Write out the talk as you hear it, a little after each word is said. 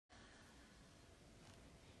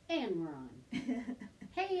And we're on.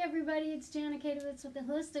 Hey everybody, it's Jana Kadowitz with the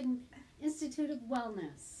Holistic Institute of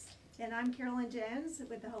Wellness. And I'm Carolyn Jones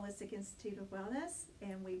with the Holistic Institute of Wellness,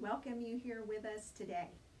 and we welcome you here with us today.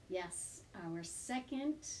 Yes, our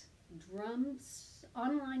second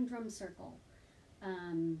online drum circle.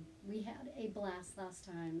 We had a blast last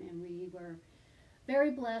time, and we were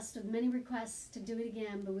very blessed with many requests to do it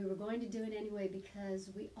again, but we were going to do it anyway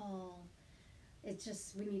because we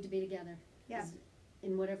need to be together. Yeah.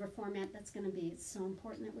 In whatever format that's going to be. It's so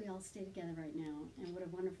important that we all stay together right now, and what a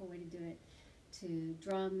wonderful way to do it, to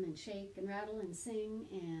drum and shake and rattle and sing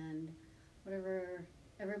and whatever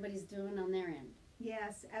everybody's doing on their end.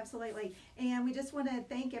 Yes, absolutely. And we just want to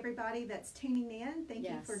thank everybody that's tuning in. Thank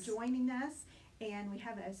you for joining us. And we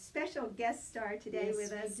have a special guest star today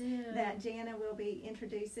with us that Jana will be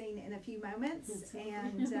introducing in a few moments.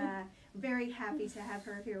 And very happy to have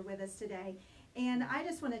her here with us today. And I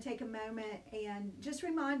just want to take a moment and just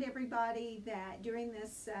remind everybody that during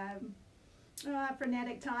this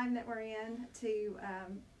frenetic time that we're in, to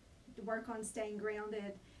work on staying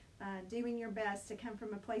grounded, doing your best to come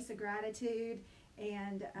from a place of gratitude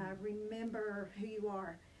and remember who you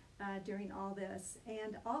are during all this.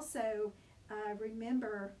 And also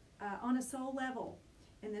remember on a soul level,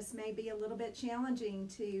 and this may be a little bit challenging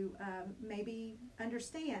to maybe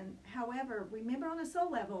understand, however, remember on a soul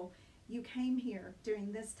level, you came here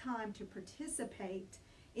during this time to participate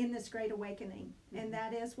in this Great Awakening, and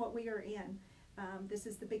that is what we are in. This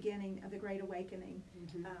is the beginning of the Great Awakening.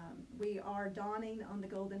 We are dawning on the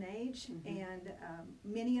Golden Age, and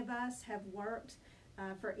many of us have worked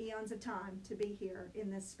for eons of time to be here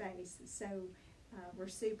in this space. So we're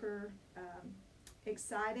super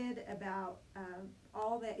excited about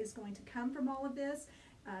all that is going to come from all of this.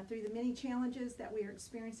 Through the many challenges that we are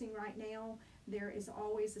experiencing right now, there is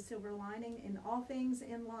always a silver lining in all things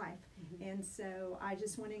in life. And so I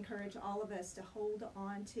just want to encourage all of us to hold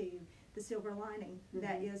on to the silver lining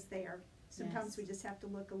that is there. Sometimes we just have to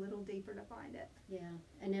look a little deeper to find it. Yeah,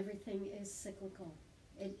 and everything is cyclical.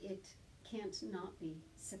 It can't not be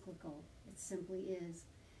cyclical. It simply is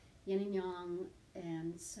yin and yang,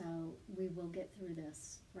 and so we will get through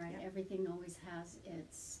this, right? Everything always has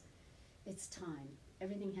its time.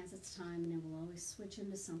 Everything has its time, and it will always switch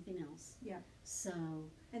into something else. Yeah. So.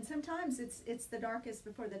 And sometimes it's the darkest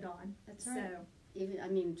before the dawn. That's right. So.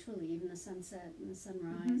 Even truly, even the sunset and the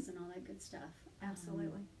sunrise and all that good stuff.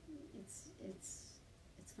 Absolutely. It's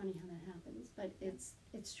funny how that happens, but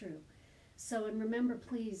it's true. So, and remember,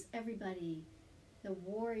 please, everybody, the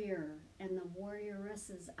warrior and the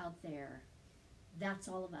warrioresses out there, that's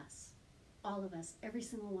all of us. All of us, every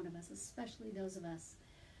single one of us, especially those of us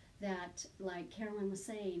that, like Carolyn was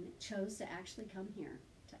saying, chose to actually come here,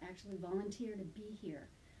 to actually volunteer to be here,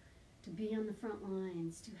 to be on the front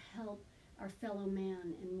lines, to help our fellow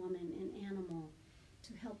man and woman and animal,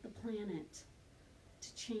 to help the planet,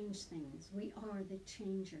 to change things. We are the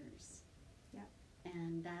changers. Yeah.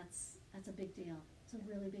 And that's a big deal. It's a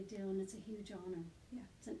really big deal, and it's a huge honor. Yeah.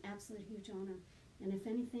 It's an absolute huge honor. And if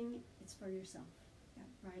anything, it's for yourself. Yeah.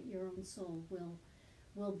 Right? Your own soul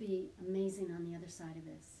will be amazing on the other side of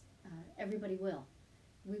this. Everybody will.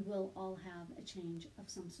 We will all have a change of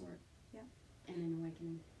some sort. Yeah. And an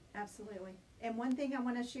awakening. Absolutely. And one thing I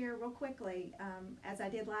want to share real quickly, as I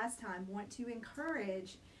did last time, want to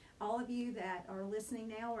encourage all of you that are listening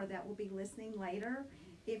now or that will be listening later,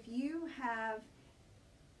 if you have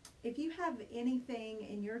anything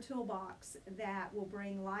in your toolbox that will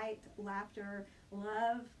bring light, laughter,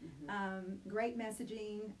 love, great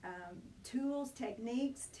messaging, tools,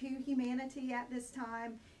 techniques to humanity at this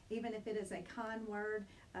time, even if it is a kind word,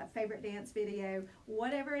 favorite dance video,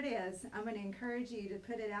 whatever it is, I'm going to encourage you to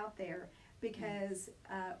put it out there, because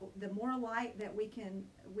the more light that we can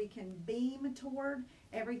beam toward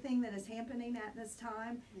everything that is happening at this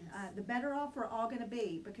time, the better off we're all going to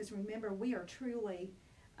be. Because remember, we are truly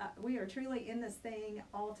in this thing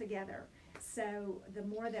all together. So the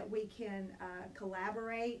more that we can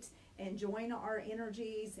collaborate and join our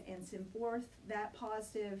energies and send forth that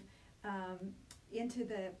positive into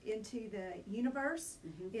the universe,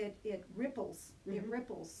 it ripples. It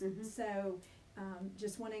ripples. So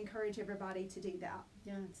just want to encourage everybody to do that.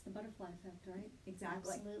 Yeah, it's the butterfly effect, right?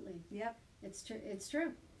 Exactly. Absolutely. Yep. It's true. It's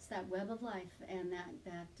true. It's that web of life and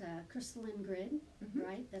that crystalline grid,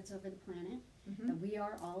 right? That's over the planet that we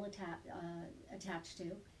are all attached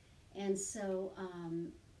to, and so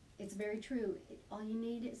it's very true. All you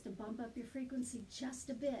need is to bump up your frequency just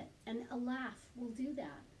a bit, and a laugh will do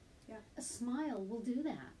that. Yeah. A smile will do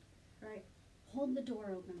that. Right. Hold the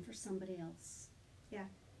door open for somebody else. Yeah.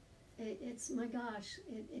 It's, my gosh,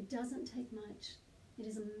 it doesn't take much. It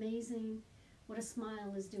is amazing what a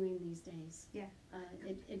smile is doing these days. Yeah.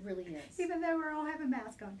 It really is. Even though we're all having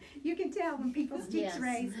masks on, you can tell when people's cheeks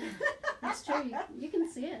raise. That's true. You can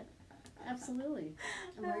see it. Absolutely.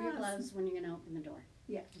 And wear your gloves when you're going to open the door.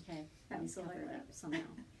 Yeah. Okay. Please cover Absolutely. it up somehow.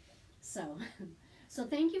 So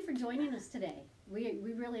thank you for joining us today. We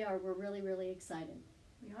really are. We're really, really excited.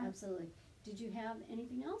 We are. Absolutely. Did you have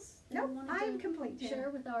anything else that Nope, you wanted I am to complete.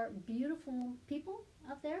 share with our beautiful people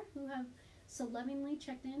out there who have so lovingly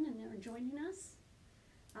checked in and are joining us?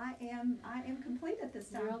 I am complete at this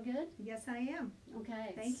time. You're all good? Yes, I am.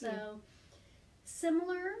 Okay. Thank you. So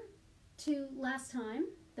similar to last time,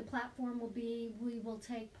 the platform will be, we will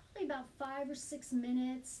take probably about 5 or 6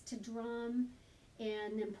 minutes to drum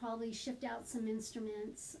and then probably shift out some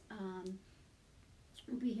instruments.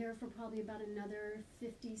 We'll be here for probably about another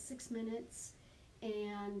 56 minutes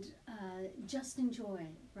and just enjoy,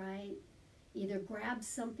 right? Either grab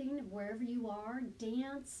something wherever you are,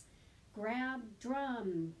 dance, grab,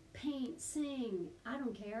 drum, paint, sing, I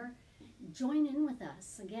don't care. Join in with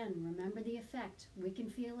us. Again, remember the effect. We can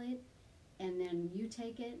feel it, and then you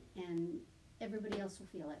take it, and everybody else will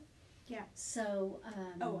feel it. Yeah. So.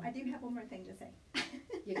 Oh, I do have one more thing to say.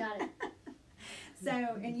 You got it. So,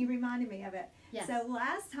 and you reminded me of it. Yes. So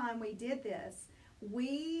last time we did this,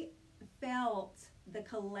 we felt the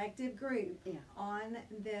collective group on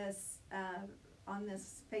this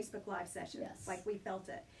Facebook Live session. Yes. Like we felt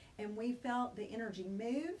it. And we felt the energy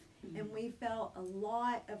move, and we felt a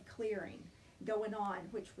lot of clearing going on,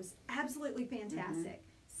 which was absolutely fantastic.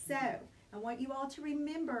 So I want you all to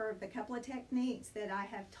remember the couple of techniques that I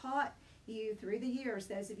have taught you through the years.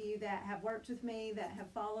 Those of you that have worked with me, that have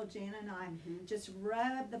followed Jana and I, just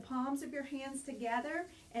rub the palms of your hands together,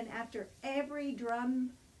 and after every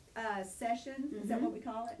drum session, is that what we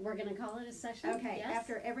call it? We're going to call it a session. Okay, yes.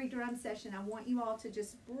 After every drum session, I want you all to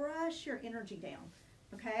just brush your energy down,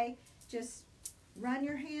 okay? Just run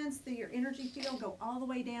your hands through your energy field, go all the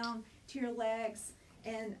way down to your legs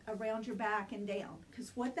and around your back and down.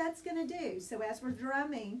 Because what that's going to do, so as we're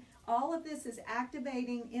drumming, all of this is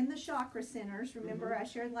activating in the chakra centers. Remember, I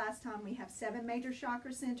shared last time we have 7 major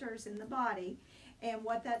chakra centers in the body. And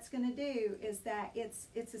what that's going to do is that it's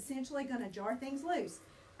essentially going to jar things loose.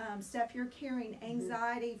 Stuff you're carrying,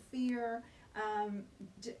 anxiety, fear,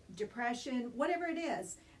 depression, whatever it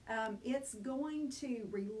is. It's going to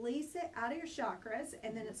release it out of your chakras,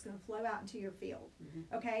 and then it's going to flow out into your field.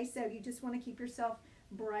 Okay, so you just want to keep yourself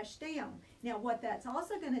brushed down. Now, what that's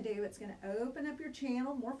also going to do, it's going to open up your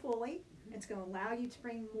channel more fully. It's going to allow you to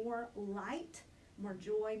bring more light, more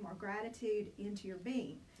joy, more gratitude into your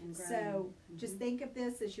being. So just think of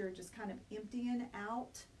this as you're just kind of emptying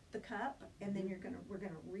out the cup, and then we're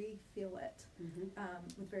gonna refill it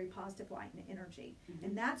with very positive light and energy.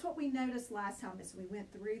 And that's what we noticed last time as we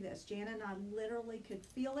went through this. Jana and I literally could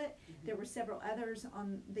feel it. There were several others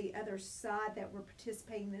on the other side that were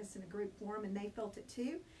participating in this in a group form, and they felt it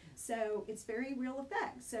too. So it's very real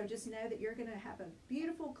effect. So just know that you're gonna have a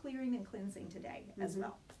beautiful clearing and cleansing today as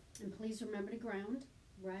well. And please remember to ground,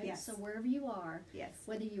 right? Yes. So wherever you are, Yes.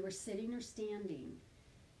 whether you are sitting or standing,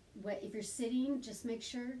 if you're sitting, just make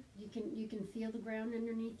sure you can feel the ground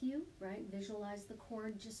underneath you, right? Visualize the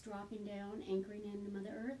cord just dropping down, anchoring into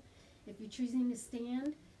Mother Earth. If you're choosing to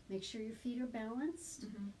stand, make sure your feet are balanced,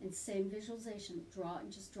 and same visualization.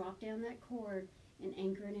 Just drop down that cord and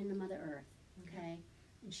anchor it into Mother Earth, okay?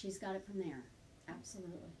 And she's got it from there.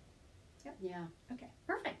 Absolutely. Yep. Yeah. Okay.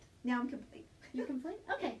 Perfect. Now I'm complete. You're complete?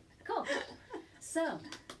 Okay, cool. So,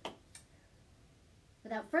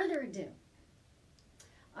 without further ado,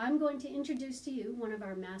 I'm going to introduce to you one of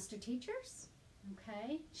our master teachers,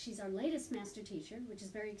 okay? She's our latest master teacher, which is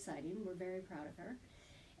very exciting. We're very proud of her.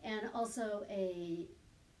 And also a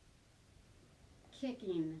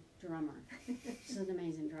kicking drummer. She's an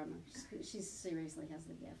amazing drummer. She seriously has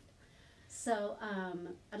the gift. So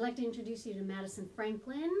I'd like to introduce you to Madison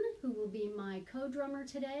Franklin, who will be my co-drummer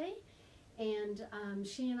today. And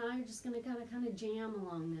she and I are just going to kind of jam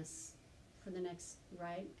along this for the next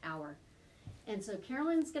hour. And so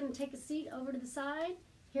Carolyn's going to take a seat over to the side.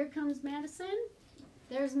 Here comes Madison.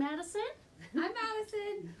 There's Madison. Hi,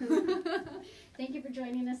 Madison. Thank you for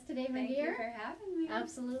joining us today, my dear. Thank you for having me.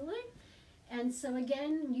 Absolutely. And so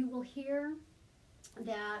again, you will hear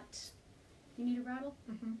that. You need a rattle?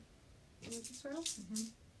 You want this rattle?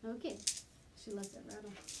 Okay. She loves that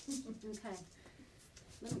rattle. Okay.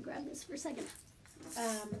 Let me grab this for a second.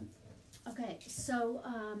 Okay, so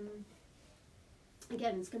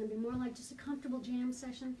again, it's going to be more like just a comfortable jam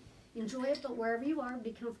session. Enjoy it, but wherever you are,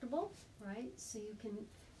 be comfortable, right? So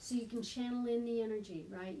you can channel in the energy,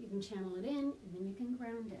 right? You can channel it in, and then you can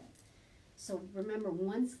ground it. So remember,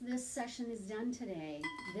 once this session is done today,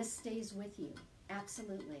 this stays with you.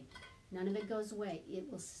 Absolutely. None of it goes away. It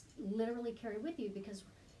will literally carry with you because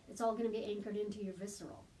it's all going to be anchored into your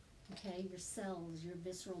visceral, okay? Your cells, your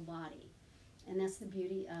visceral body. And that's the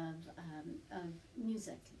beauty of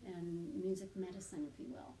music and music medicine, if you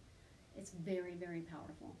will. It's very, very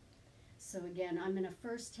powerful. So again, I'm going to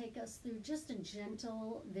first take us through just a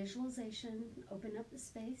gentle visualization, open up the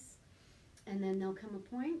space, and then there'll come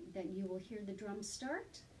a point that you will hear the drums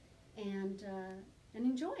start and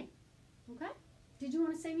enjoy. Okay? Did you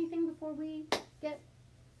want to say anything before we get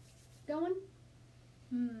going?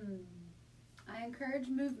 I encourage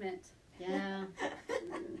movement. Yeah.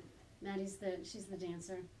 Maddie's she's the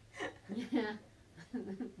dancer. Yeah.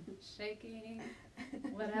 Shaking,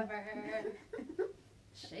 whatever.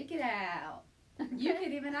 Shake it out. You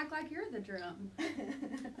could even act like you're the drum.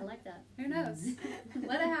 I like that. Who knows?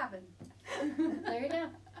 Let it happen. There you go.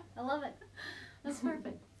 I love it. That's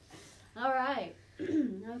perfect. All right.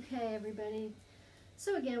 Okay, everybody.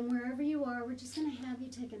 So again, wherever you are, we're just going to have you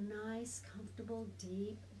take a nice, comfortable,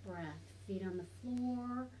 deep breath. Feet on the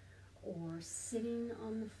floor or sitting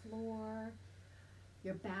on the floor.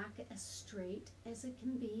 Your back as straight as it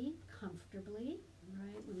can be, comfortably,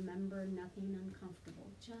 right? Remember, nothing uncomfortable.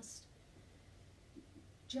 Just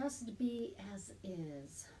be as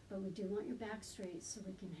is. But we do want your back straight so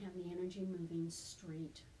we can have the energy moving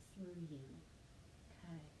straight through you.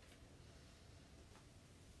 Okay.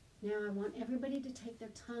 Now I want everybody to take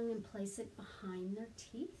their tongue and place it behind their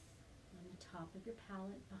teeth, on the top of your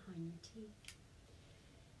palate, behind your teeth.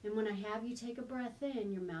 And when I have you take a breath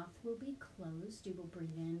in, your mouth will be closed. You will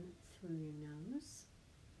breathe in through your nose.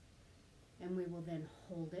 And we will then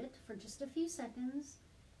hold it for just a few seconds,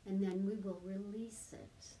 and then we will release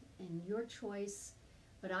it. And your choice,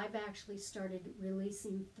 but I've actually started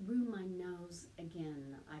releasing through my nose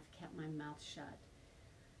again. I've kept my mouth shut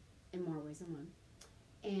in more ways than one.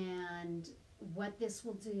 And what this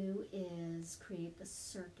will do is create the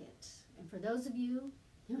circuit. And for those of you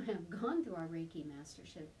who have gone through our Reiki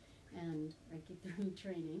Mastership and Reiki 3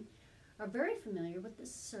 training are very familiar with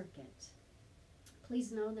this circuit.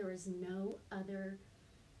 Please know there is no other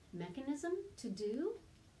mechanism to do,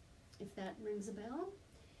 if that rings a bell.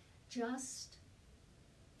 Just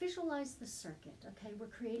visualize the circuit, okay? We're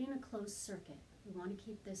creating a closed circuit. We want to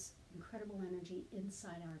keep this incredible energy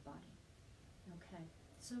inside our body, okay?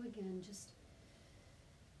 So again, just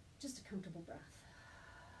a comfortable breath.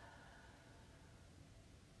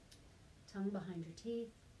 Tongue behind your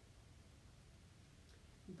teeth.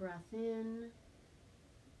 Breath in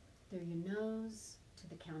through your nose to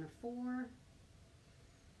the count of 4.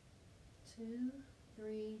 2,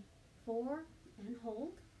 3, 4, and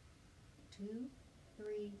hold. 2,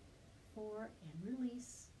 3, 4, and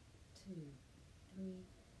release. 2, 3,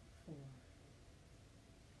 4.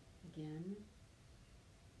 Again.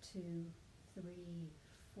 2, 3,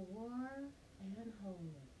 4, and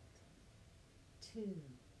hold. 2,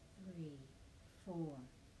 3, 4,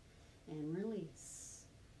 and release.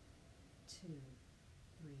 2,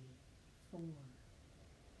 3, 4.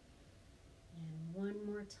 And one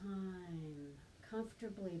more time,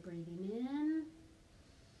 comfortably breathing in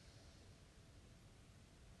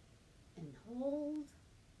and hold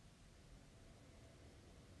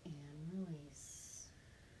and release.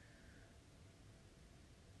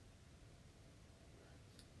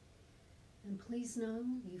 And please know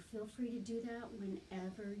you feel free to do that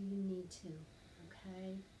whenever you need to,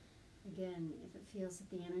 okay? Again, if it feels that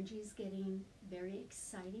the energy is getting very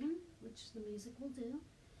exciting, which the music will do,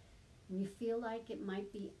 and you feel like it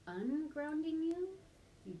might be ungrounding you,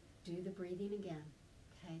 you do the breathing again,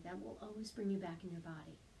 okay? That will always bring you back in your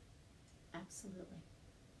body. Absolutely.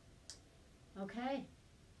 Okay,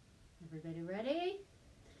 everybody ready?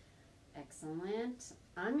 Excellent.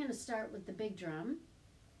 I'm going to start with the big drum.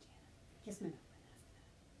 Yes, ma'am.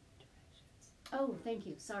 Oh, thank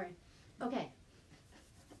you. Sorry. Okay.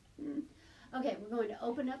 Okay, we're going to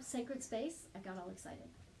open up sacred space. I got all excited.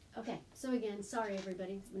 Okay, so again, sorry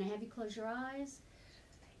everybody. I'm going to have you close your eyes.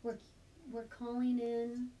 We're calling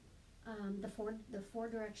in the four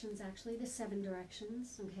directions, actually, the 7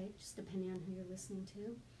 directions, okay, just depending on who you're listening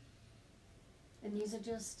to. And these are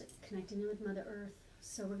just connecting you with Mother Earth.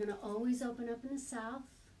 So we're going to always open up in the south,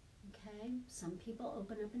 okay? Some people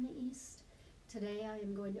open up in the east. Today I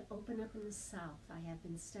am going to open up in the south. I have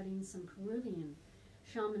been studying some Peruvian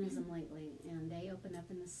shamanism lately, and they open up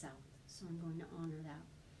in the south. So I'm going to honor that.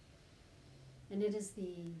 And it is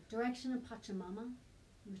the direction of Pachamama,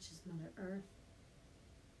 which is Mother Earth.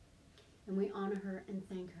 And we honor her and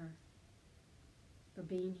thank her for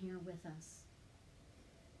being here with us.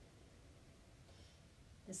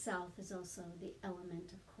 The south is also the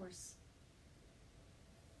element, of course,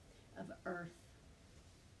 of earth.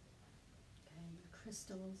 Okay, your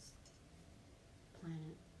crystals,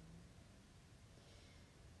 planet.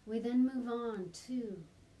 We then move on to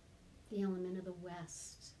the element of the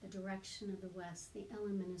west, the direction of the west. The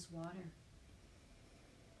element is water.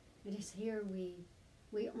 It is here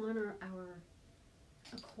we honor our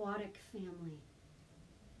aquatic family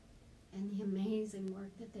and the amazing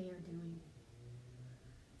work that they are doing.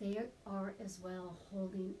 They are as well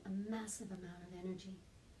holding a massive amount of energy.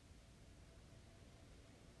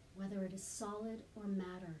 Whether it is solid or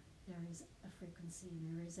matter, there is a frequency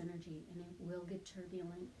and there is energy, and it will get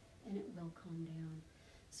turbulent and it will calm down.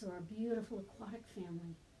 So our beautiful aquatic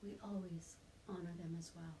family, we always honor them as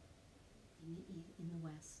well in the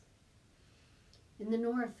west. In the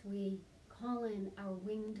north, we call in our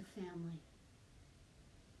winged family,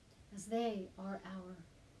 as they are our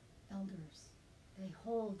elders. They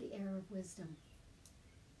hold the air of wisdom,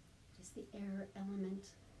 just the air element.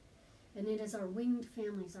 And it is our winged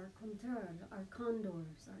families, our condors,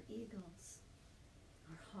 our eagles,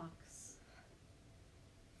 our hawks,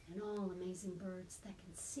 and all amazing birds that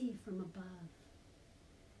can see from above.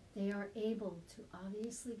 They are able to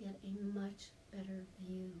obviously get a much better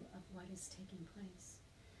view of what is taking place.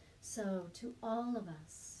 So to all of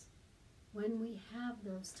us, when we have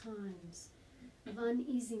those times of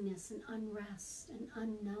uneasiness and unrest and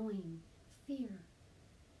unknowing, fear,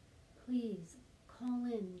 please call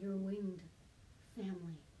in your winged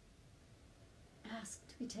family. Ask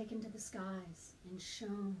to be taken to the skies and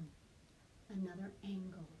shown another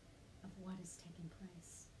angle of what is taking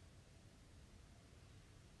place.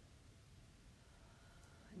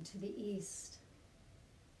 And to the east,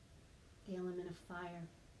 the element of fire.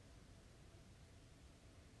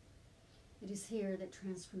 It is here that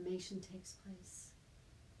transformation takes place.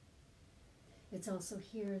 It's also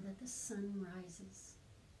here that the sun rises,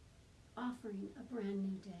 offering a brand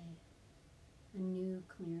new day, a new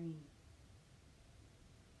clearing.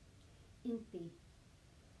 Inti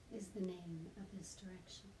is the name of this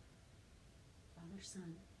direction, Father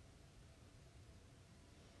Sun.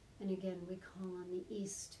 And again, we call on the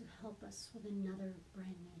east to help us with another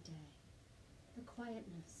brand new day, the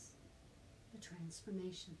quietness, the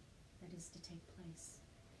transformation that is to take place.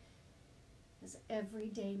 As every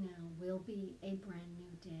day now will be a brand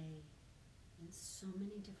new day in so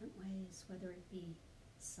many different ways, whether it be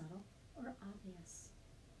subtle or obvious.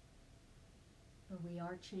 But we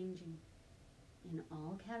are changing in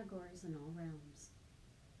all categories and all realms.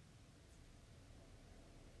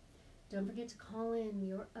 Don't forget to call in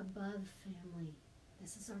your above family.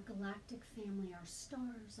 This is our galactic family, our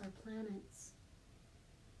stars, our planets.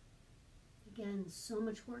 Again, so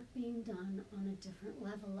much work being done on a different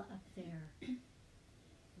level up there.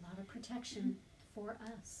 A lot of protection for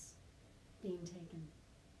us being taken.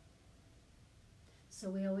 So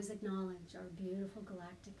we always acknowledge our beautiful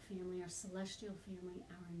galactic family, our celestial family,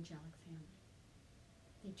 our angelic family.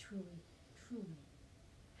 They truly, truly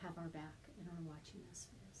have our back and are watching us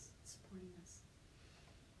for this, supporting us.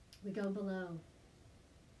 We go below.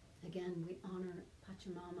 Again, we honor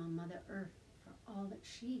Pachamama, Mother Earth, for all that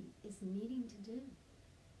she is needing to do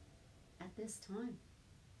at this time,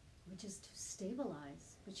 which is to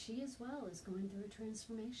stabilize, but she as well is going through a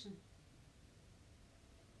transformation.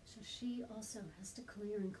 So she also has to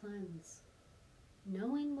clear and cleanse,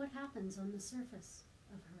 knowing what happens on the surface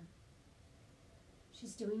of her.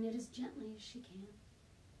 She's doing it as gently as she can,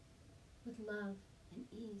 with love and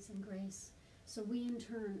ease and grace. So we in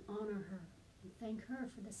turn honor her and thank her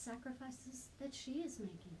for the sacrifices that she is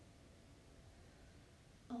making.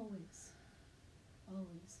 Always,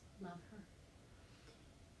 always love her.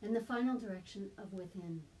 And the final direction of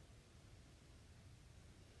within.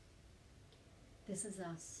 This is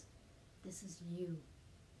us. This is you.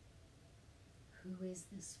 Who is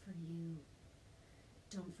this for you?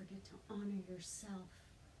 Don't forget to honor yourself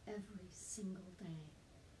every single day,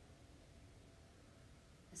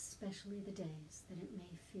 especially the days that it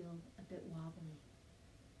may feel a bit wobbly,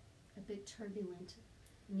 a bit turbulent,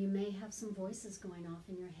 and you may have some voices going off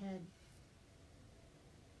in your head.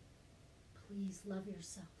 Please love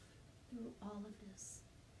yourself through all of this.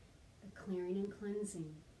 The clearing and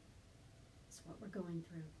cleansing is what we're going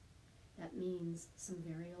through. That means some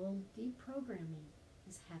very old deprogramming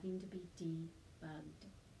is having to be debugged,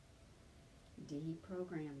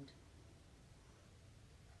 deprogrammed.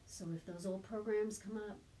 So if those old programs come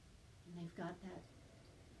up and they've got that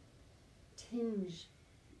tinge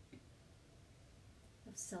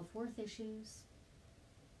of self-worth issues,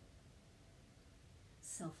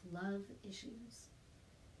 self-love issues,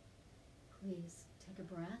 please take a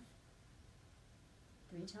breath,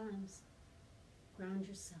 3 times. Ground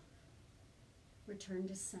yourself. Return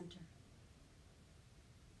to center.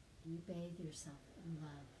 And you bathe yourself in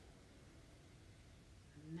love.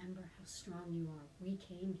 Remember how strong you are. We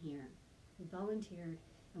came here. We volunteered,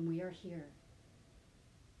 and we are here.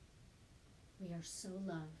 We are so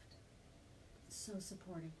loved, so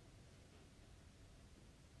supported.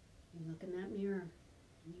 You look in that mirror,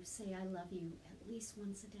 and you say, I love you, at least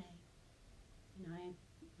once a day. And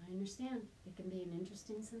I understand it can be an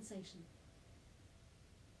interesting sensation.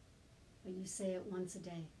 But you say it once a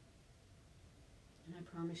day. And I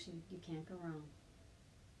promise you, you can't go wrong.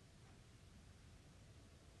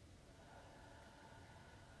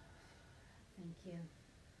 Thank you.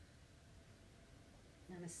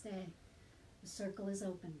 Namaste. The circle is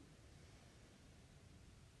open.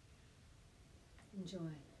 Enjoy.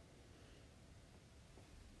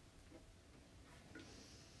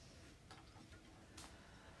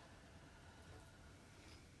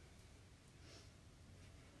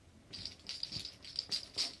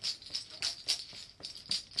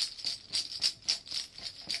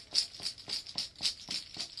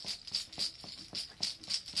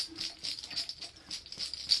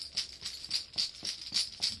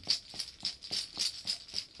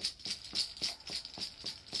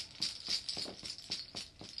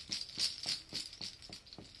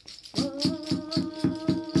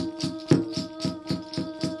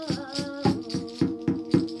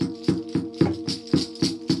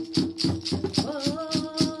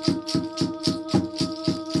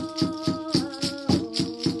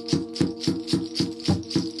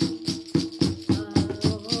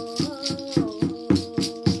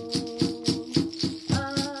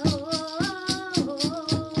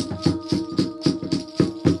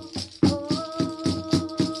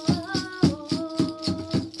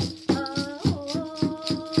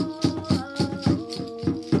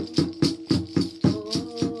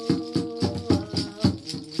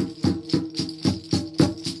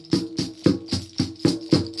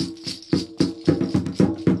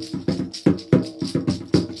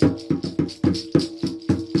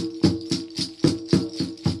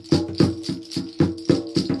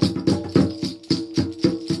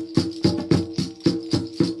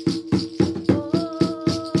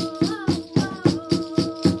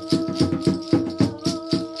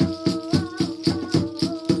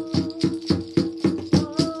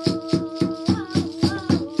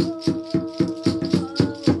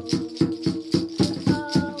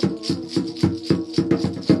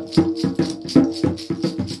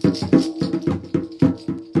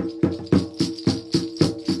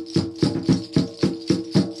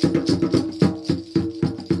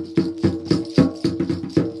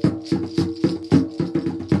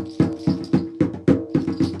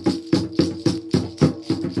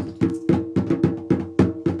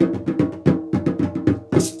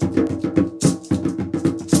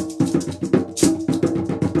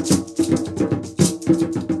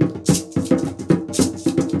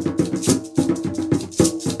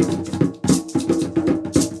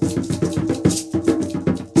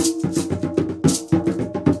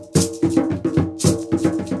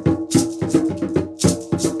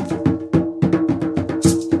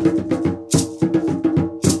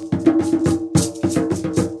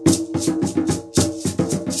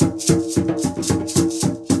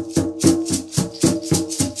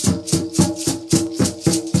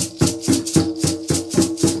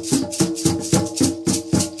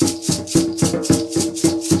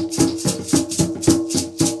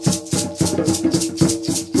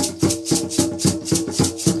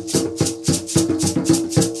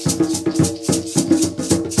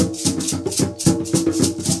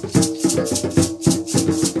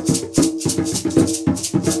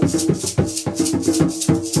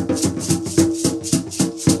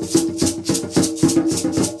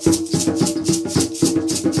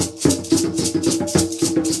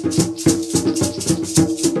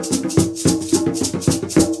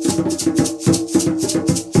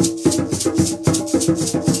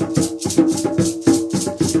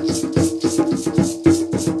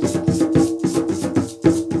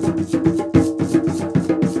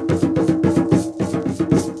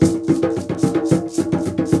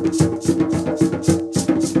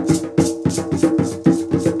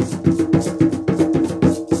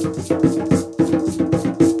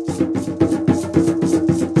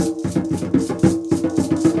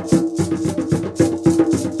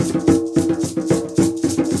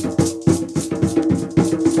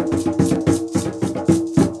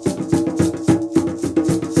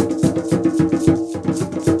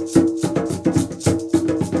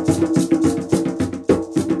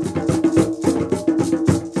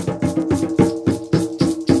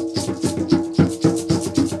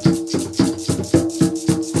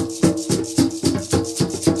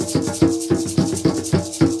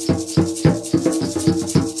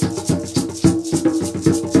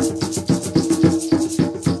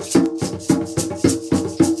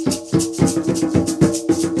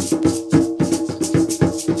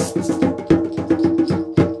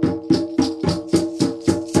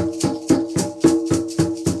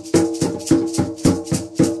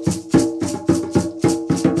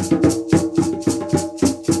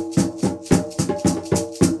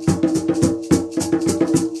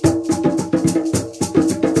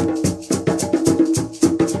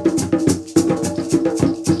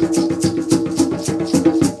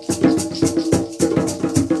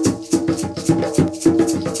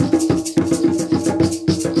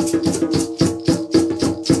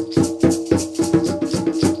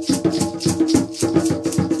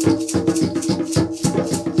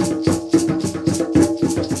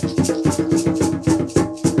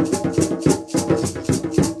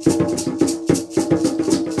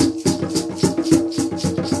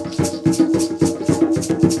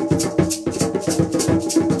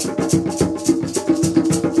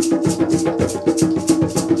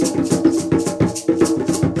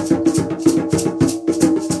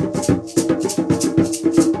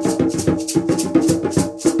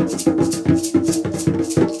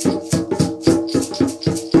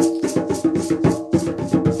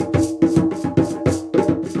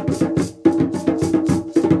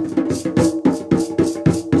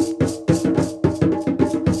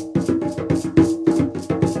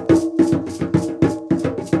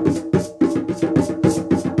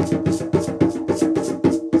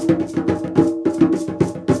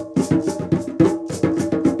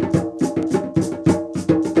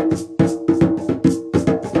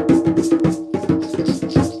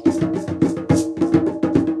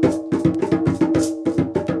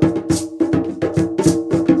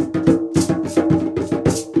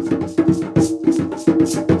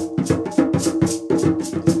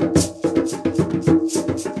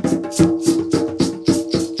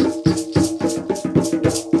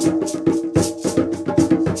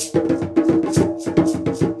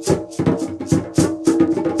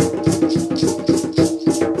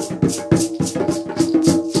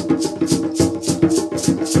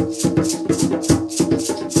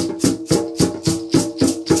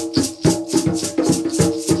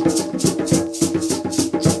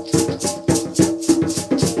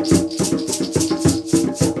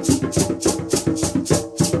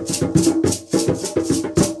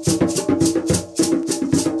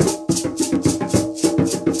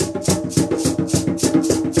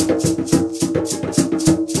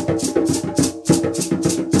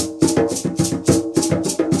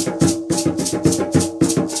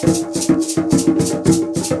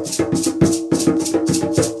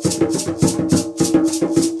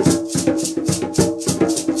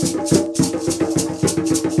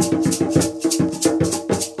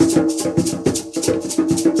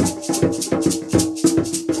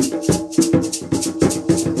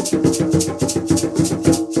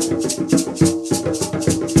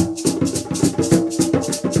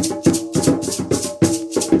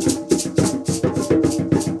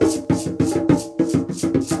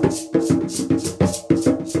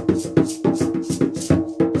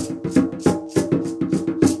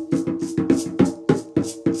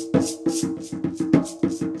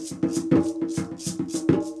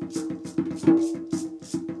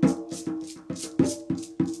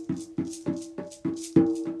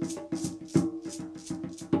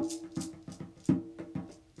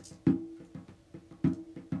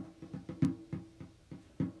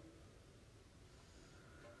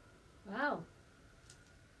 Wow.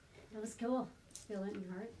 That was cool. Feel it in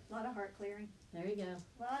your heart? A lot of heart clearing. There you go.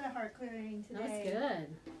 A lot of heart clearing today. That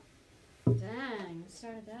was good. Dang,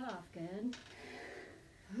 started that off good.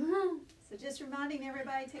 So just reminding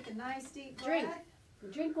everybody, take a nice deep Drink. breath.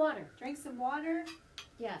 Drink water. Drink some water.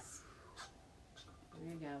 Yes.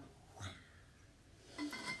 There you go.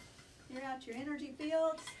 Clear out your energy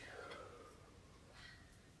fields.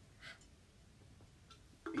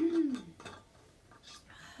 Woo!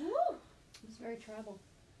 It was very tribal.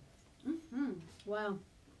 Mm-hmm. Wow.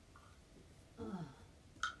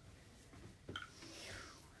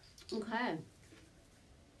 Okay.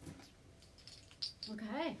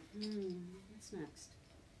 Okay. What's next?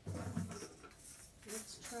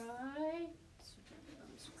 Let's try.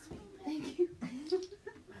 Thank you.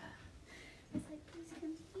 It's like, please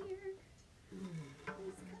come here. Please come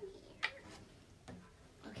here.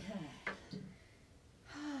 Okay.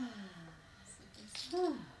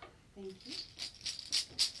 Thank you.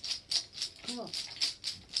 Cool.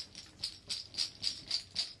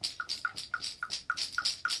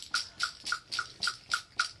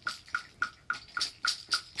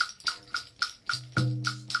 I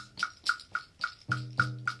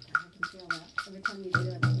can feel that every time you do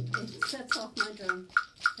it. It sets off my drum.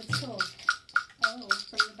 It's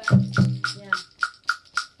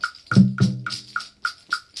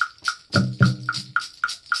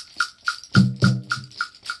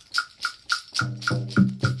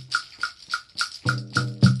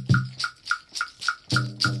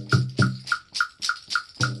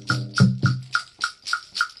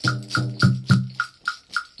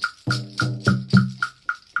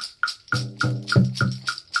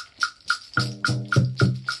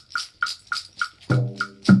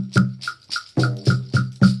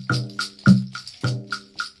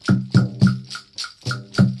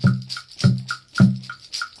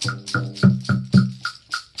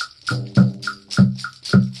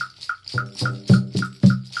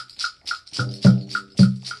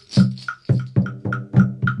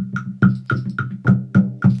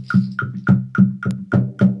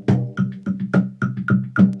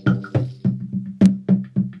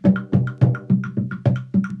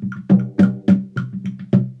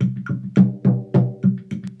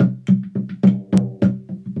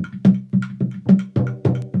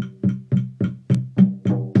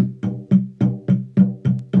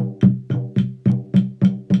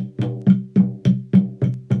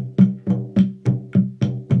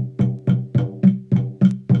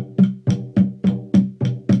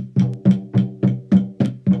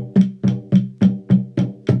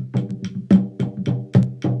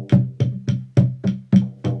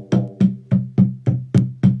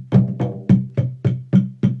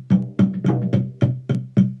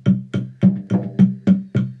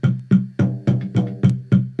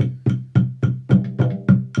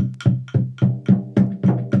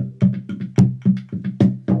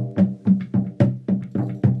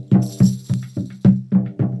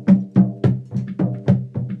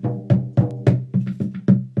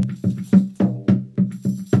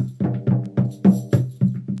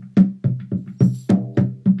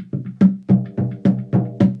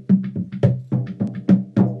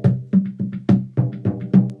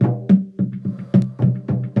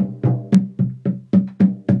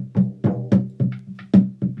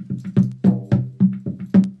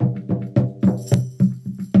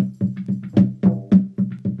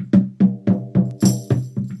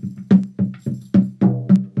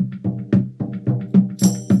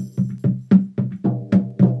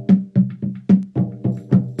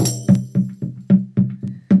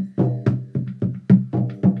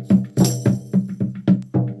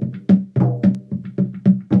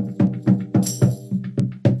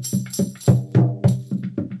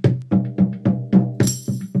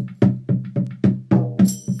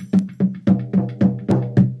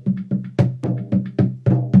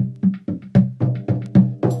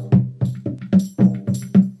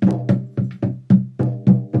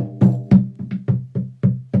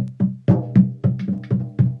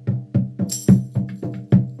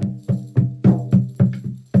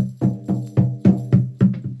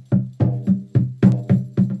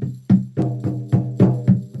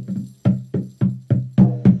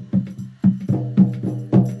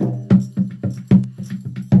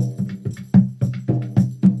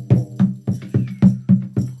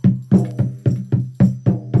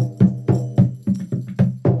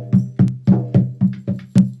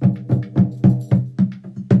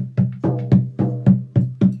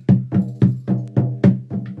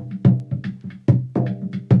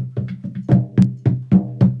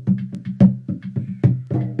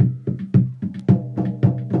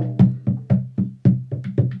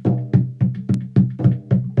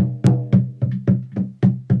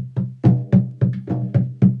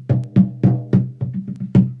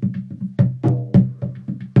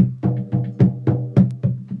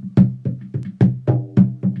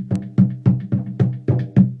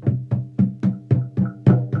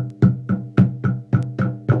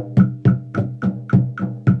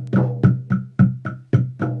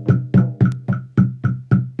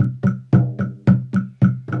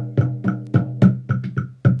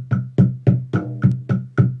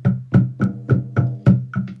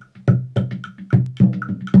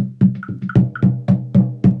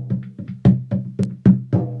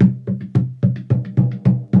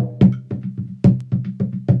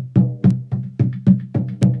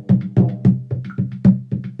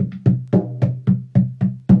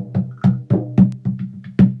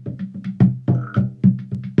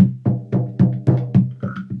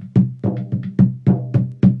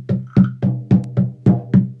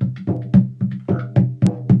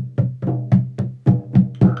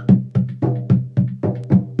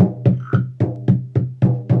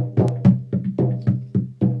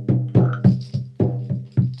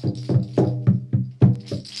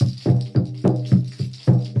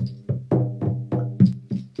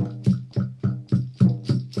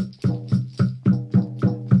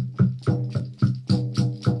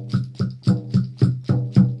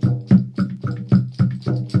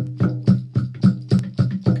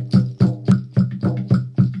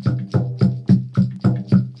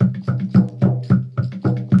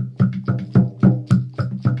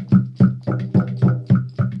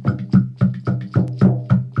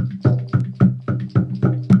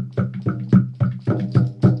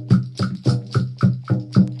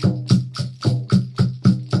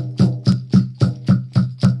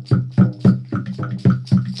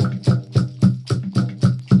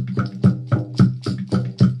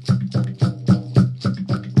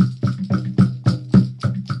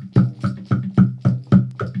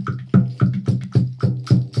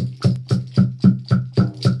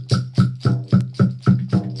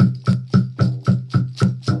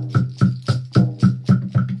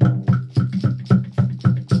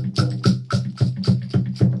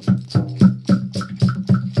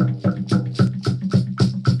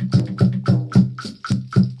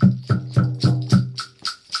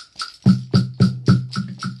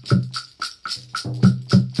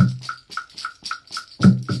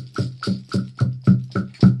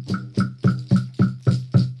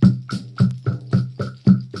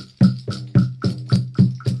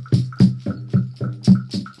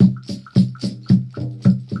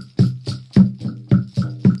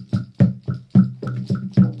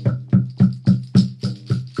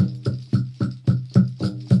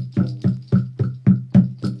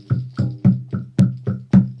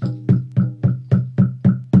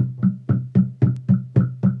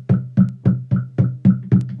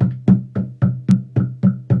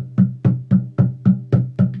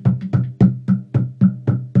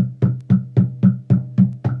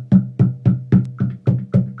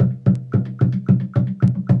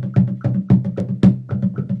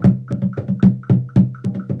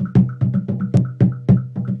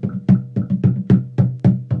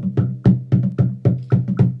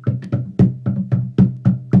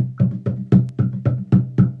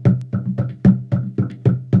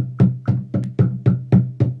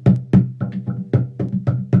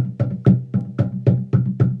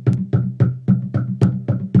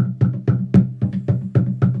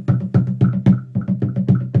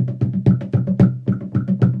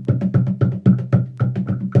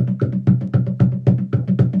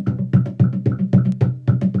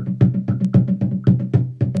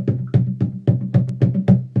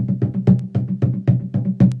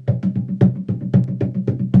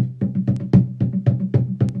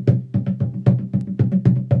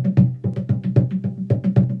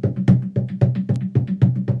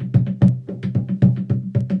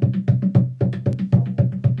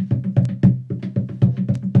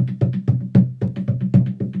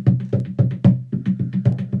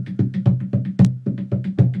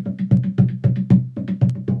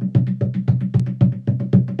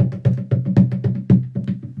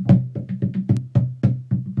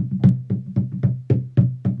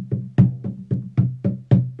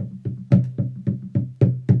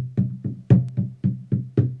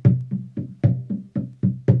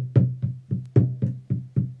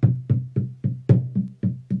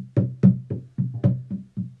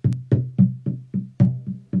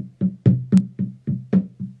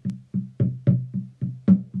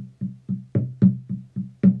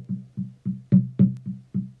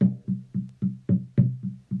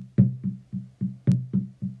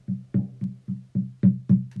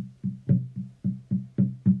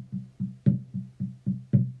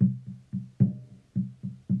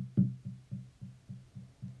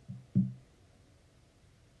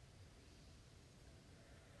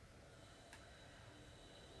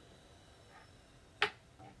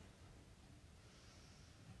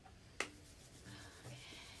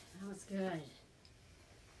Good.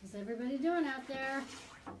 How's everybody doing out there?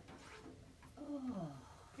 Oh.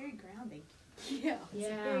 Very grounding. Yeah. It's a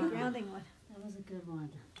very grounding one. That was a good one.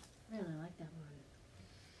 Really like that one.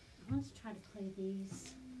 I want to try to play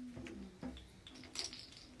these.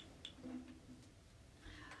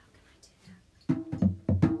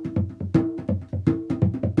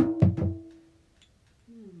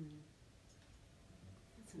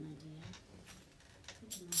 That's an idea. I'm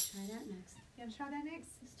going to try that next. You want to try that next?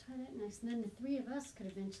 Let's try that next. And then the three of us could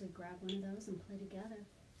eventually grab one of those and play together.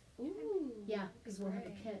 Ooh. Yeah, because we'll have a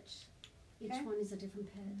great. pitch. Each Okay. one is a different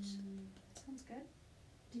pitch. Sounds good.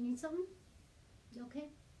 Do you need something? You okay?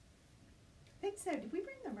 I think so. Did we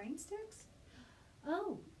bring the rain sticks?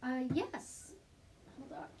 Oh, yes.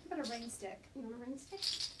 Hold on. How about a rain stick? You want a rain stick?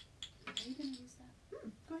 Are you gonna use that?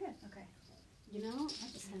 Go ahead. Okay. You know, I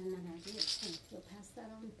just had another idea. Hey, you'll pass that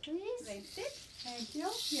on, please? Rain stick. Thank you.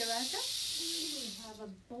 You're welcome. We have a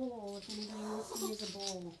bowl, if anybody wants to use a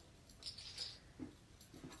bowl.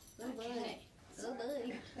 Okay. Oh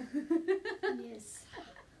boy. Yes.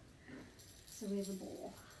 So we have a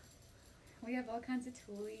bowl. We have all kinds of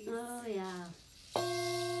toys. Oh, yeah.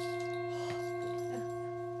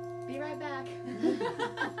 Be right back.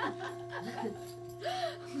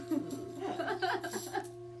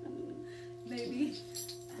 Maybe.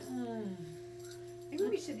 Uh, Maybe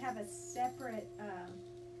we should have a separate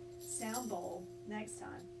sound bowl next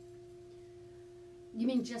time. you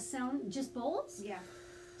mean just bowls? Yeah.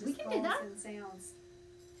 We Just can do bowls that. and sounds.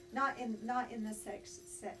 Not in this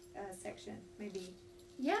section. Maybe.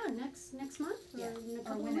 Yeah, next month or Yeah. in a Or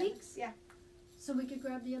couple of whenever. weeks. Yeah. So we could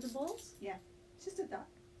grab the other bowls? It's just a thought.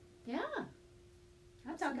 Yeah.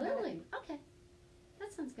 I'll talk about it. Absolutely. Okay.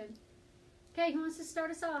 That sounds good. Okay, who wants to start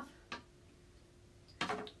us off? You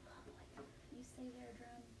stay there,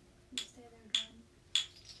 drum. You stay there, drum.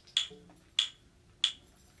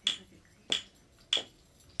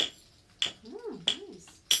 Oh, nice.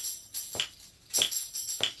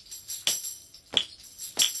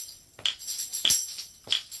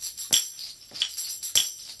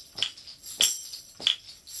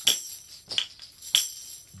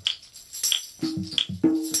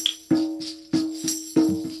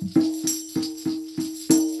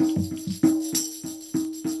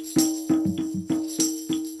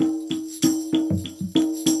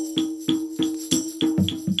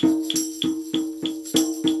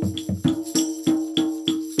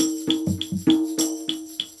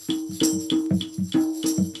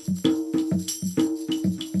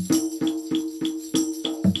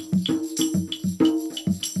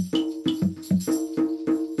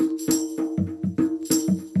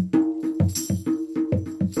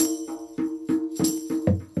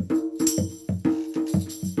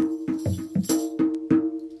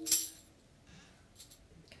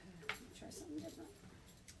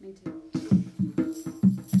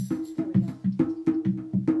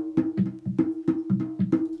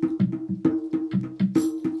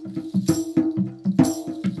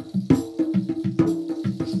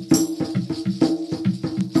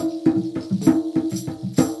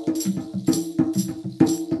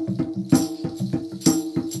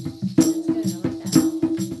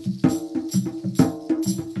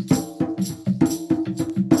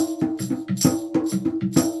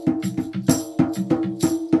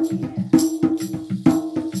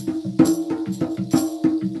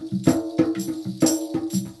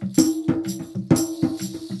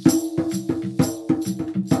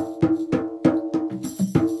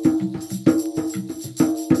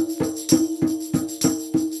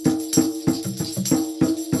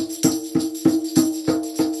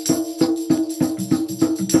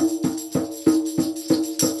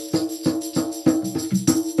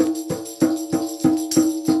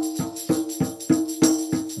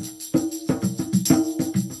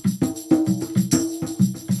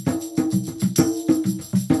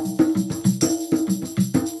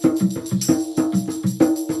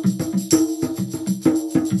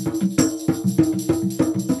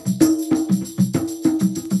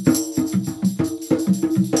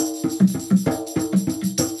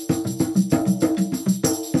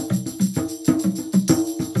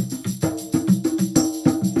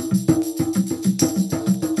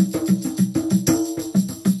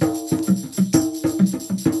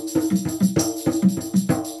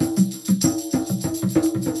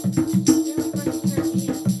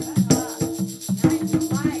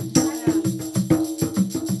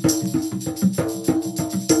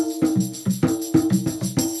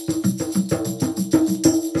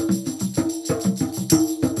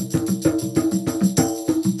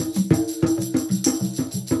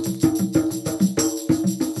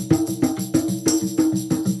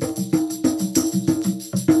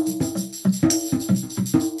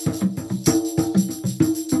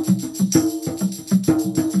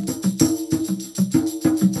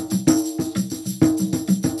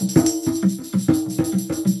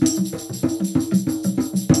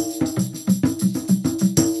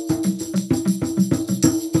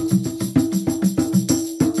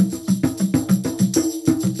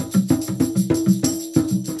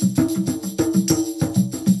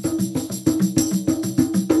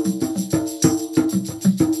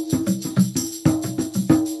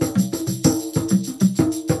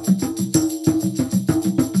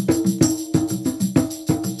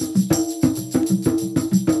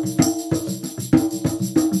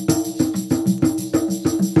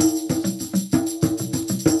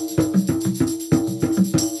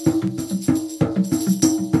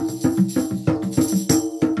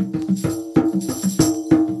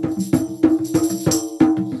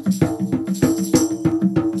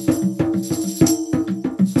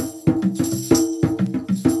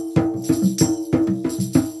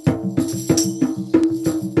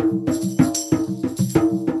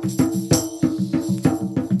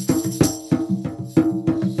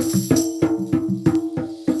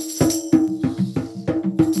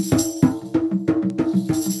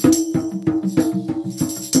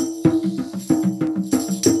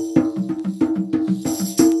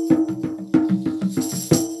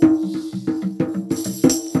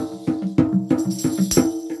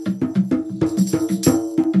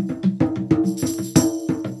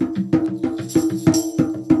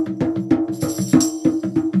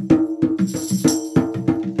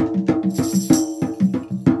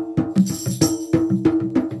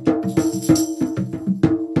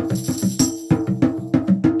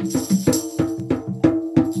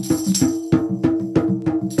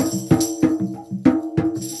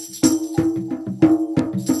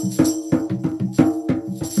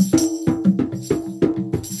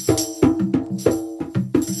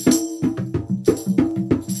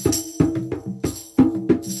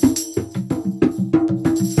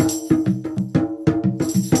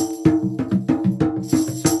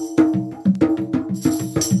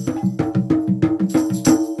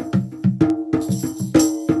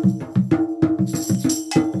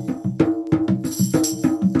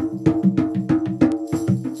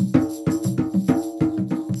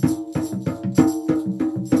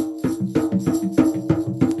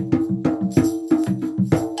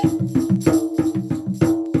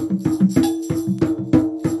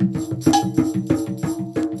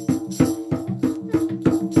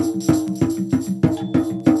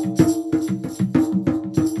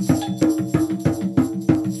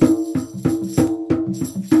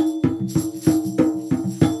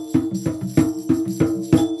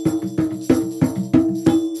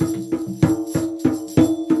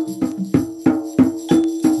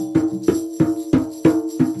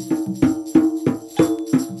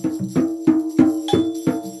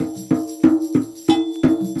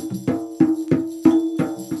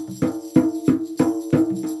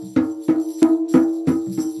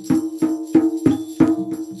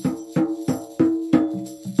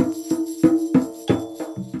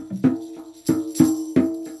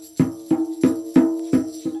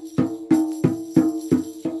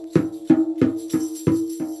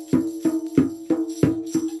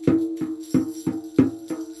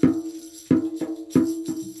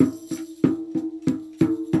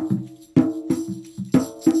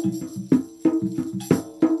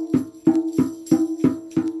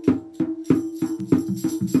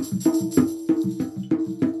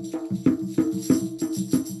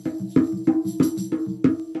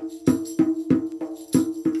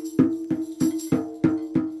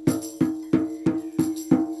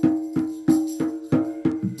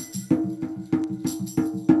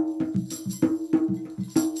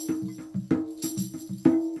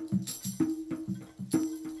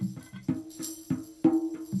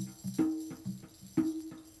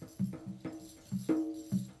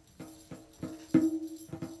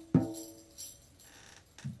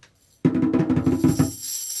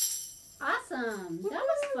 awesome. That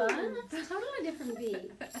was fun. That's a totally different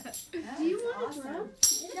beat. Do you want awesome. a drum?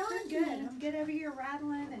 No, I'm good. I'm good over here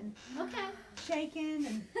rattling and Okay. shaking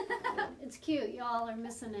and It's cute. Y'all are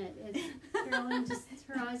missing it. It's Carolyn, just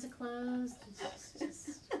her eyes are closed.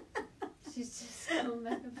 She's just going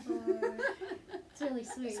back and forth. It's really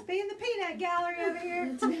sweet. just being the peanut gallery over here.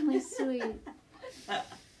 It's really sweet.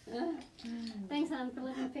 Thanks, hon, for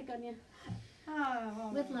letting me pick on you.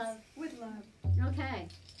 Oh, With love. With love. Okay.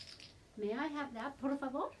 May I have that, por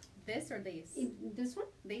favor? This or these? This one?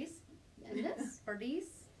 These? And this? Or these?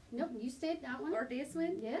 Nope, you stayed that one. Or this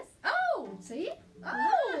one? Yes. Oh! See?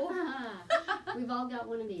 Oh! Ah. We've all got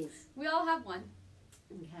one of these. We all have one.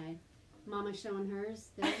 Okay. Mama's showing hers.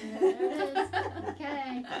 There it is.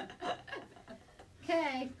 Okay.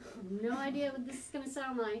 Okay. No idea what this is going to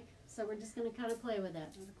sound like, so we're just going to kind of play with it.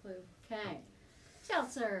 Not a clue. Okay.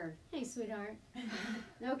 Chelsea. Hey, sweetheart.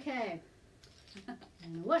 Okay.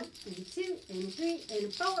 And a 1, and a 2, and a 3, and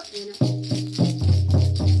a 4,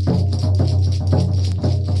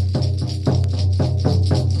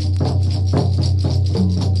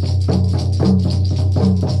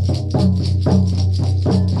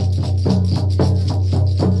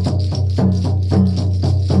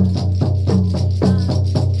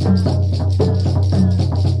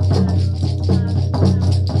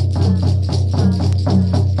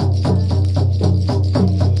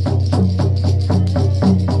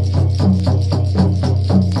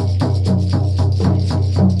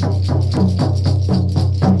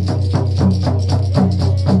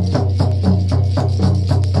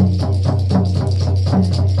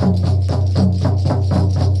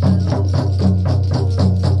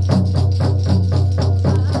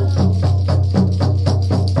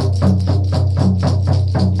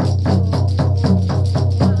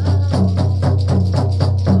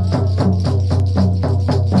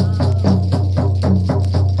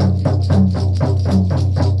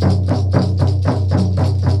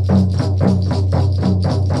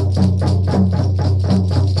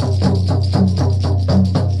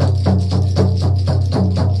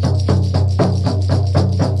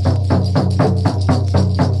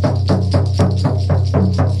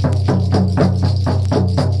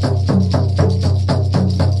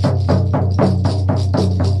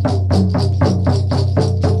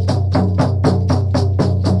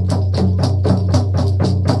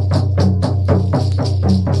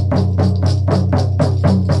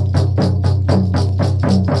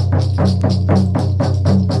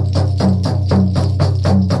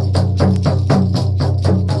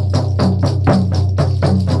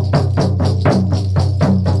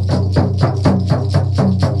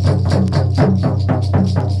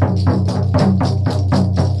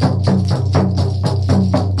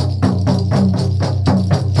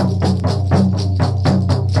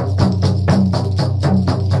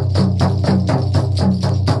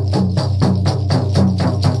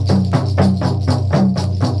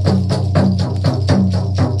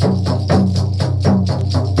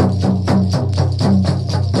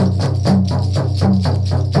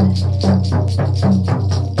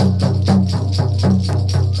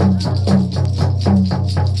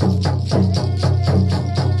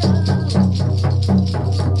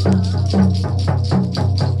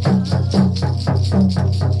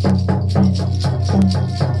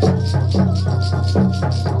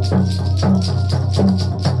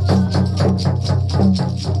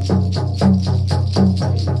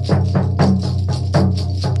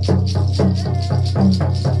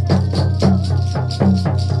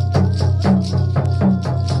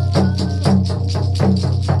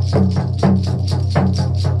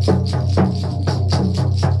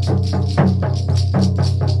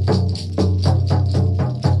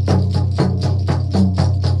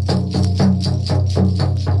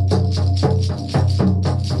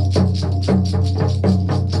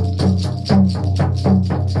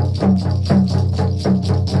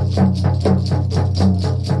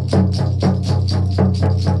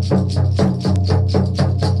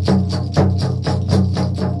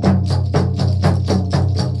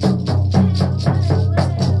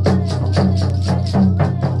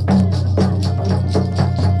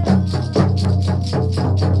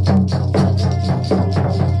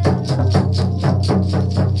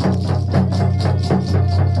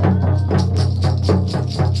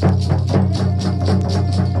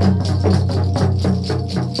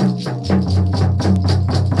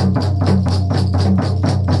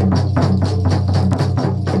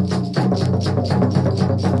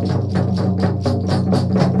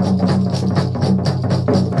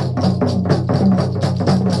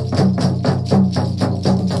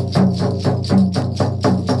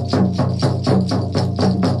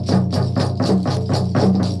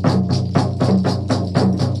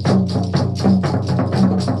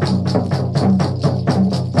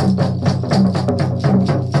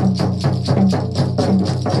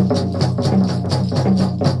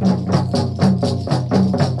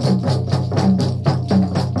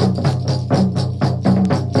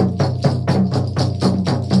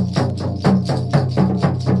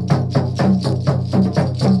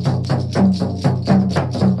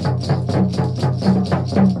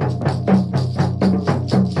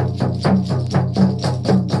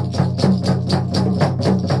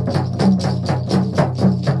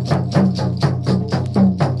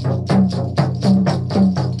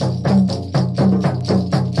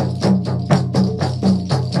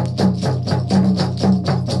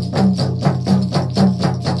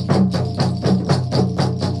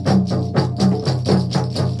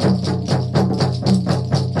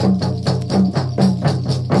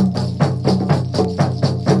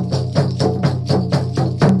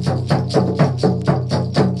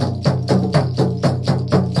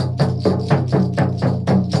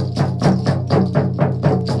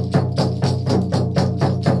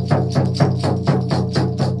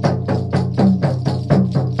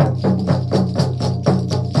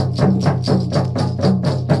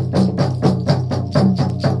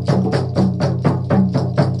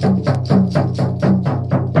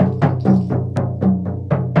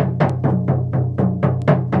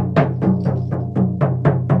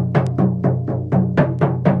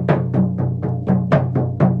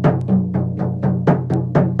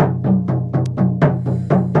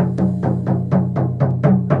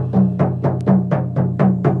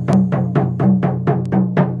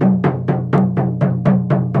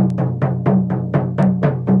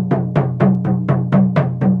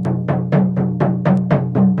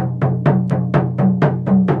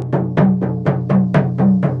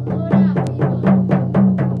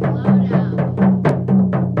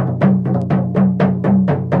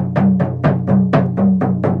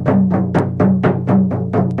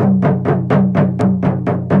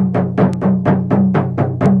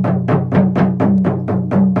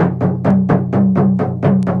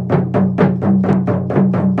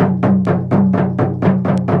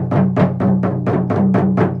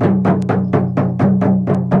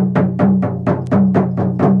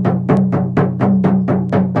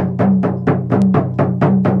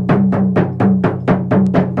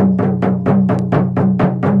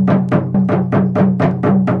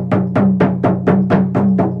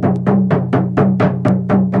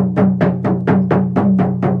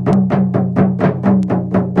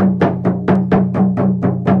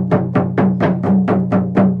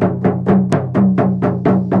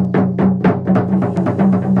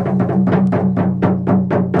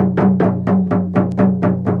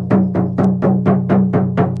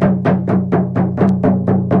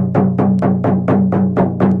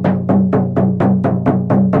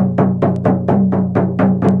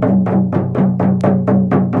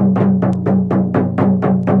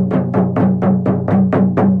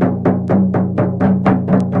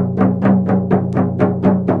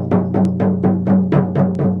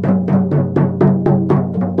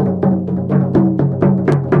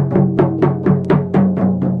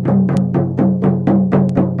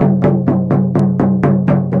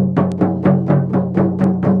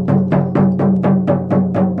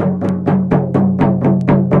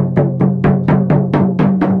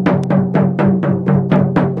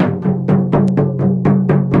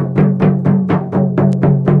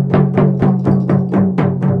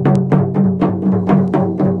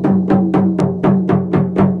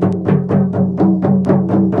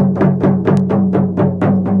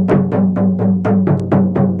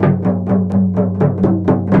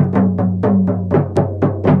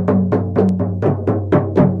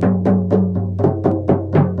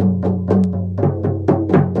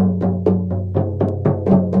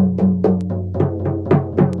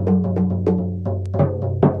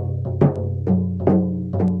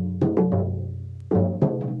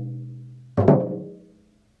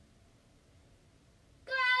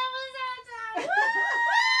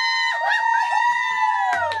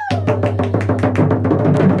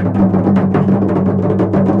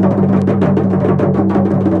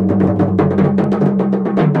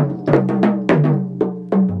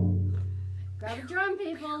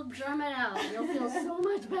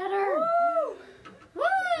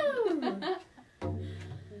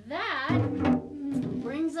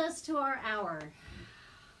 us to our hour.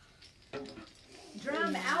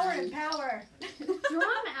 Drum hour and power.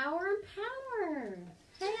 Drum hour and power.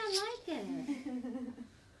 Hey, I like it.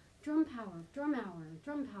 Drum power, drum hour,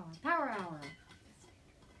 drum power, power hour.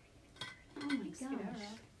 Oh my gosh.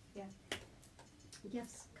 Yeah.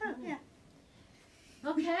 Yes. Oh, yeah.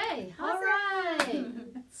 Okay, all right.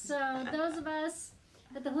 So those of us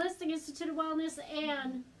at the Holistic Institute of Wellness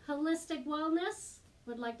and Holistic Wellness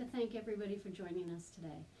would like to thank everybody for joining us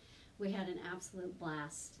today. We had an absolute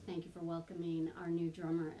blast. Thank you for welcoming our new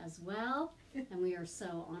drummer as well. And we are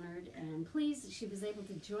so honored and pleased that she was able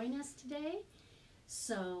to join us today.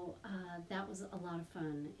 So that was a lot of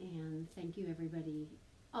fun. And thank you, everybody,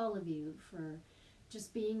 all of you, for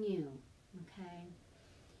just being you, okay?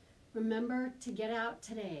 Remember to get out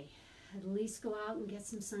today. At least go out and get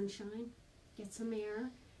some sunshine, get some air.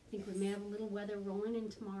 I think we may have a little weather rolling in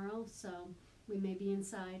tomorrow, so we may be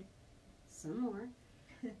inside some more.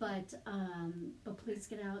 But please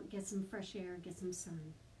get out, get some fresh air, get some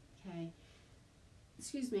sun, okay?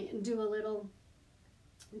 Excuse me, and do a little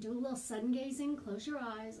sun gazing. Close your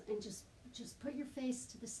eyes and just put your face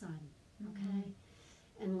to the sun, okay?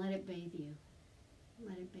 And let it bathe you.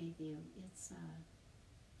 Let it bathe you. It's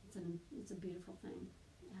a beautiful thing.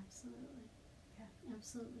 Absolutely. Yeah.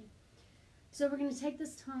 Absolutely. So we're going to take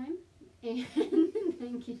this time and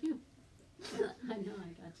thank you. I know,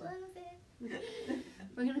 I got you. Love it.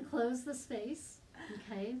 We're going to close the space.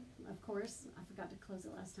 Okay. Of course, I forgot to close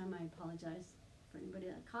it last time. I apologize for anybody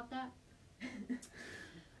that caught that.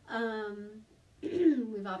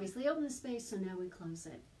 We've obviously opened the space, so now we close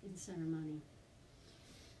it in ceremony.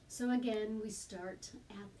 So again, we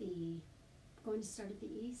going to start at the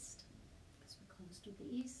east, because we closed with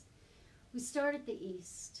the east. We start at the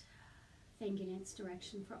east, thanking its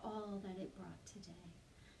direction for all that it brought today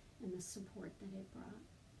and the support that it brought.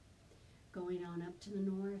 Going on up to the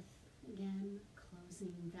north, again,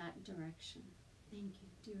 closing that direction. Thank you,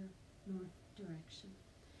 dear north direction.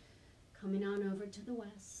 Coming on over to the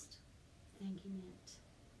west, thanking it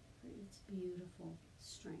for its beautiful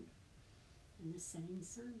strength and the setting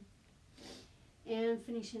sun. And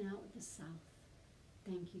finishing out with the south.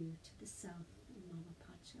 Thank you to the south and Mama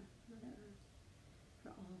Pacha, Mother Earth, for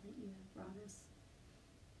all that you have brought us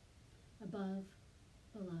above,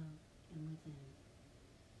 below, and within.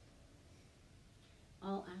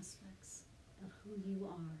 All aspects of who you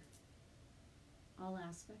are, all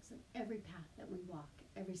aspects of every path that we walk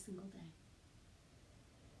every single day.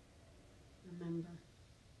 Remember,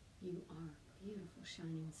 you are beautiful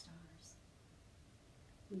shining stars.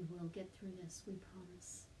 We will get through this, we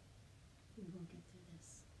promise. We will get through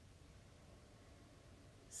this.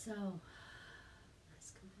 So,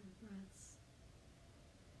 nice comfortable breaths.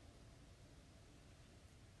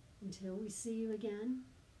 Until we see you again,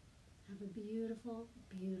 have a beautiful,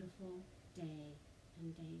 beautiful day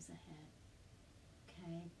and days ahead.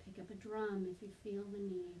 Okay, pick up a drum if you feel the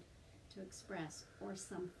need to express or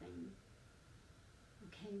something.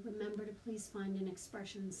 Okay, remember to please find an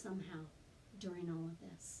expression somehow during all of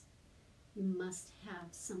this. You must have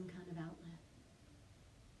some kind of outlet.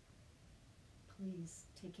 Please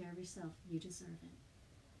take care of yourself. You deserve it.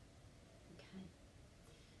 Okay.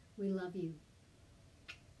 We love you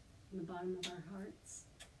from the bottom of our hearts.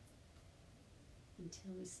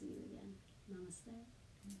 Until we see you again. Namaste.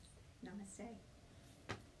 Namaste.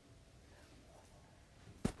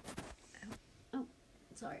 Oh,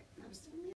 sorry. I was doing the